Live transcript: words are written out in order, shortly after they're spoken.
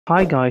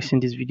Hi guys,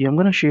 in this video I'm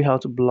going to show you how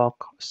to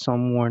block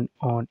someone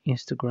on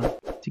Instagram.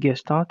 To get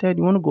started,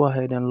 you want to go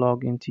ahead and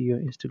log into your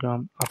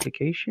Instagram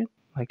application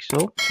like so.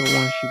 So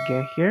once you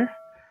get here,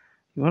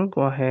 you want to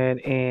go ahead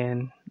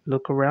and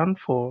look around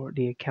for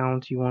the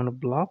account you want to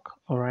block.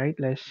 All right,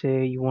 let's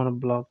say you want to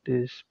block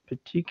this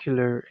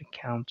particular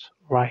account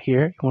right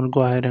here. You want to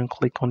go ahead and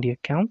click on the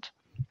account.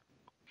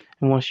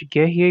 And once you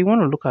get here, you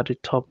want to look at the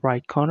top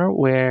right corner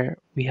where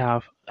we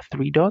have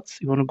three dots.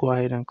 You want to go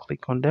ahead and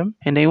click on them.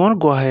 And then you want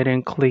to go ahead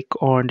and click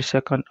on the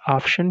second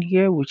option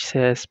here, which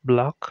says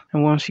block.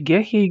 And once you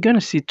get here, you're going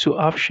to see two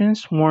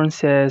options. One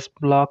says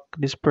block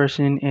this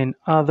person and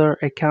other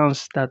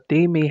accounts that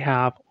they may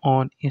have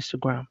on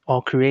Instagram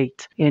or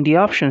create. And the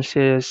option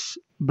says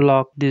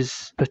block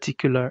this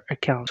particular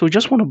account. So we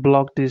just want to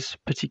block this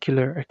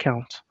particular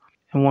account.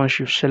 And once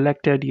you've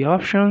selected the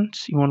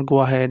options, you want to go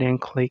ahead and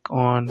click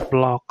on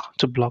block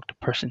to block the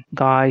person.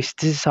 Guys,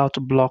 this is how to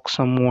block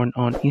someone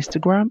on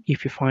Instagram.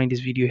 If you find this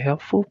video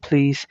helpful,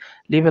 please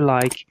leave a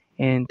like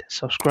and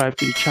subscribe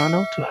to the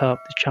channel to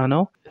help the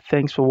channel.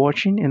 Thanks for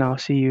watching, and I'll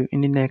see you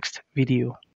in the next video.